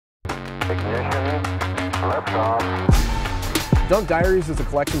Ignition, liftoff. Dunk Diaries is a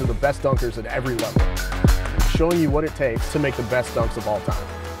collection of the best dunkers at every level, showing you what it takes to make the best dunks of all time.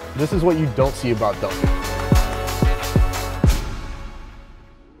 This is what you don't see about dunking.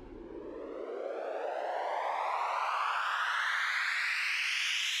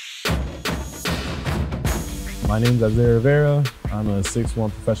 My name's Isaiah Rivera. I'm a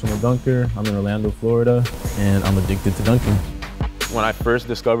 6'1" professional dunker. I'm in Orlando, Florida, and I'm addicted to dunking. When I first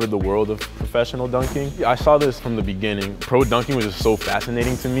discovered the world of professional dunking, I saw this from the beginning. Pro dunking was just so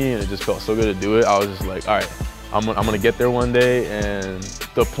fascinating to me, and it just felt so good to do it. I was just like, all right, I'm gonna get there one day. And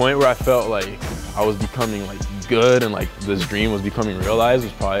the point where I felt like I was becoming like good and like this dream was becoming realized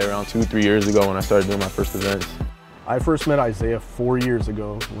was probably around 2-3 years ago when I started doing my first events. I first met Isaiah 4 years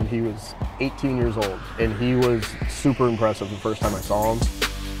ago when he was 18 years old, and he was super impressive the first time I saw him.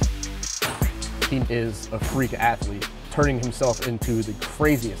 He is a freak athlete, turning himself into the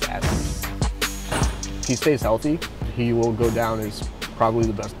craziest athlete. If he stays healthy, he will go down as probably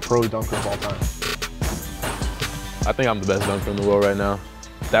the best pro dunker of all time. I think I'm the best dunker in the world right now.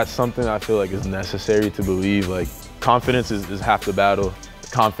 That's something I feel like is necessary to believe. Like, confidence is half the battle.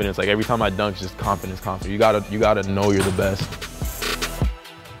 Confidence, like every time I dunk, just confidence. You gotta know you're the best.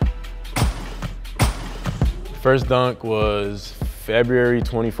 First dunk was February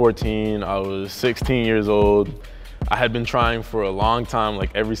 2014. I was 16 years old. I had been trying for a long time,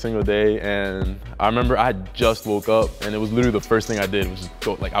 like every single day, and I remember I had just woke up, and it was literally the first thing I did was just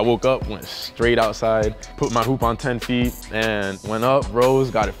go. Like, I woke up, went straight outside, put my hoop on 10 feet, and went up, rose,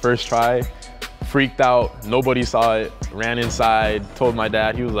 got it first try. Freaked out, nobody saw it, ran inside, told my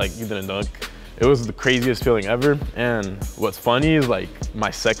dad. He was like, you didn't dunk. It was the craziest feeling ever. And what's funny is like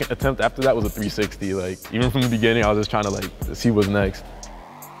my second attempt after that was a 360. Like, even from the beginning, I was just trying to like see what's next.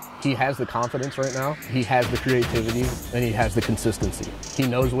 He has the confidence right now, he has the creativity, and he has the consistency. He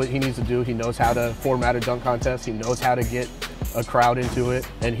knows what he needs to do, he knows how to format a dunk contest, he knows how to get a crowd into it,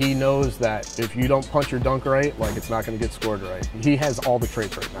 and he knows that if you don't punch your dunk right, like it's not gonna get scored right. He has all the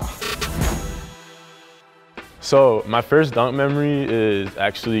traits right now. So my first dunk memory is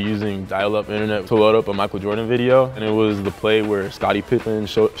actually using dial-up internet to load up a Michael Jordan video, and it was the play where Scottie Pippen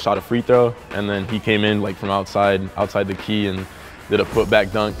shot a free throw, and then he came in like from outside the key and did a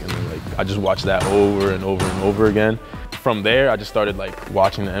putback dunk, and then, like, I just watched that over and over and over again. From there, I just started like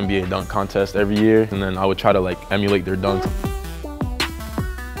watching the NBA dunk contest every year, and then I would try to like emulate their dunks.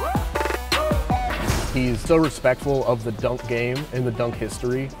 He's so respectful of the dunk game and the dunk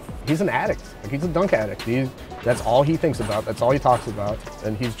history. He's an addict, like he's a dunk addict. That's all he thinks about, that's all he talks about,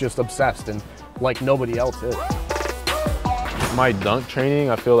 and he's just obsessed, and like nobody else is. My dunk training,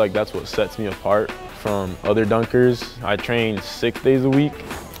 I feel like that's what sets me apart from other dunkers. I train 6 days a week,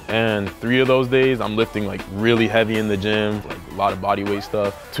 and 3 of those days I'm lifting like really heavy in the gym, like a lot of body weight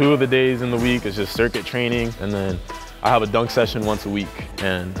stuff. 2 of the days in the week is just circuit training, and then I have a dunk session once a week,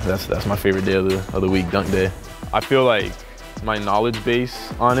 and that's my favorite day of the week, dunk day. I feel like my knowledge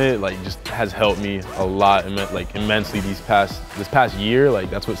base on it like just has helped me a lot, like immensely this past year.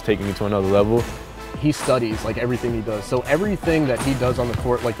 Like, that's what's taking me to another level. He studies like everything he does. So everything that he does on the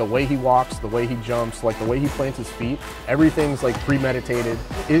court, like the way he walks, the way he jumps, like the way he plants his feet, everything's like premeditated.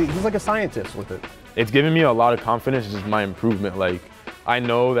 He's like a scientist with it. It's given me a lot of confidence, just my improvement. Like, I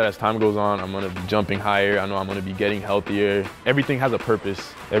know that as time goes on, I'm gonna be jumping higher. I know I'm gonna be getting healthier. Everything has a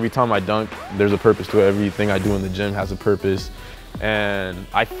purpose. Every time I dunk, there's a purpose to it. Everything I do in the gym has a purpose. And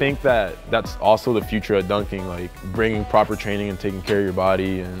I think that that's also the future of dunking, like bringing proper training and taking care of your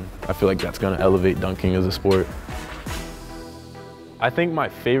body. And I feel like that's gonna elevate dunking as a sport. I think my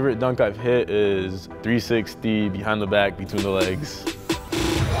favorite dunk I've hit is 360 behind the back, between the legs.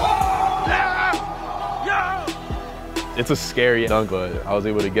 It's a scary dunk, but I was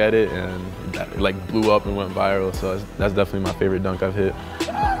able to get it, and it like blew up and went viral. So that's definitely my favorite dunk I've hit.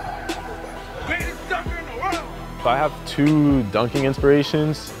 Greatest dunker in the world! So I have 2 dunking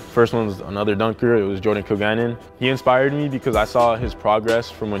inspirations. First one was another dunker. It was Jordan Kilgannon. He inspired me because I saw his progress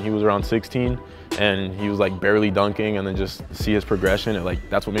from when he was around 16, and he was like barely dunking, and then just see his progression.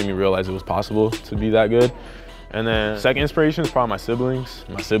 That's what made me realize it was possible to be that good. And then second inspiration is probably my siblings.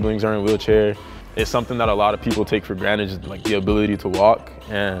 My siblings are in a wheelchair. It's something that a lot of people take for granted, just like the ability to walk,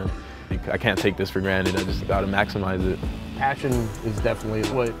 and I can't take this for granted. I just gotta maximize it. Passion is definitely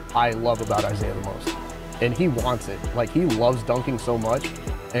what I love about Isaiah the most. And he wants it. Like, he loves dunking so much.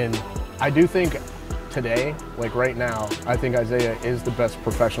 And I do think today, like right now, I think Isaiah is the best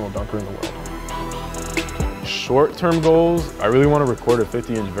professional dunker in the world. Short-term goals, I really want to record a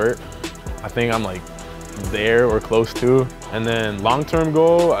 50 inch vert. I think I'm like there or close to. And then long-term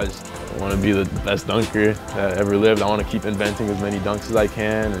goal, I just I want to be the best dunker that ever lived. I want to keep inventing as many dunks as I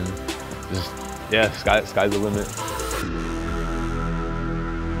can and yeah, sky's the limit.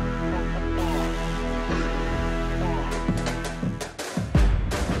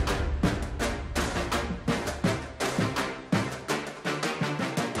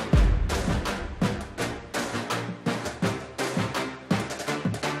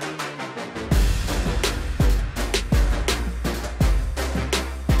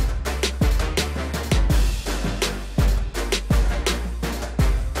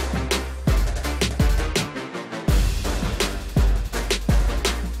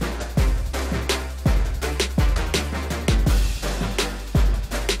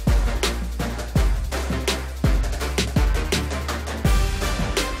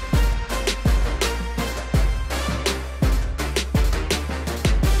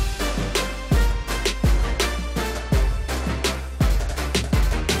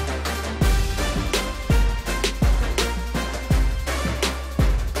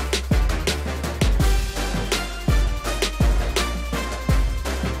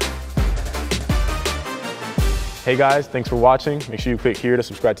 Hey guys, thanks for watching. Make sure you click here to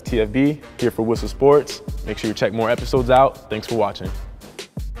subscribe to TFB, here for Whistle Sports. Make sure you check more episodes out. Thanks for watching.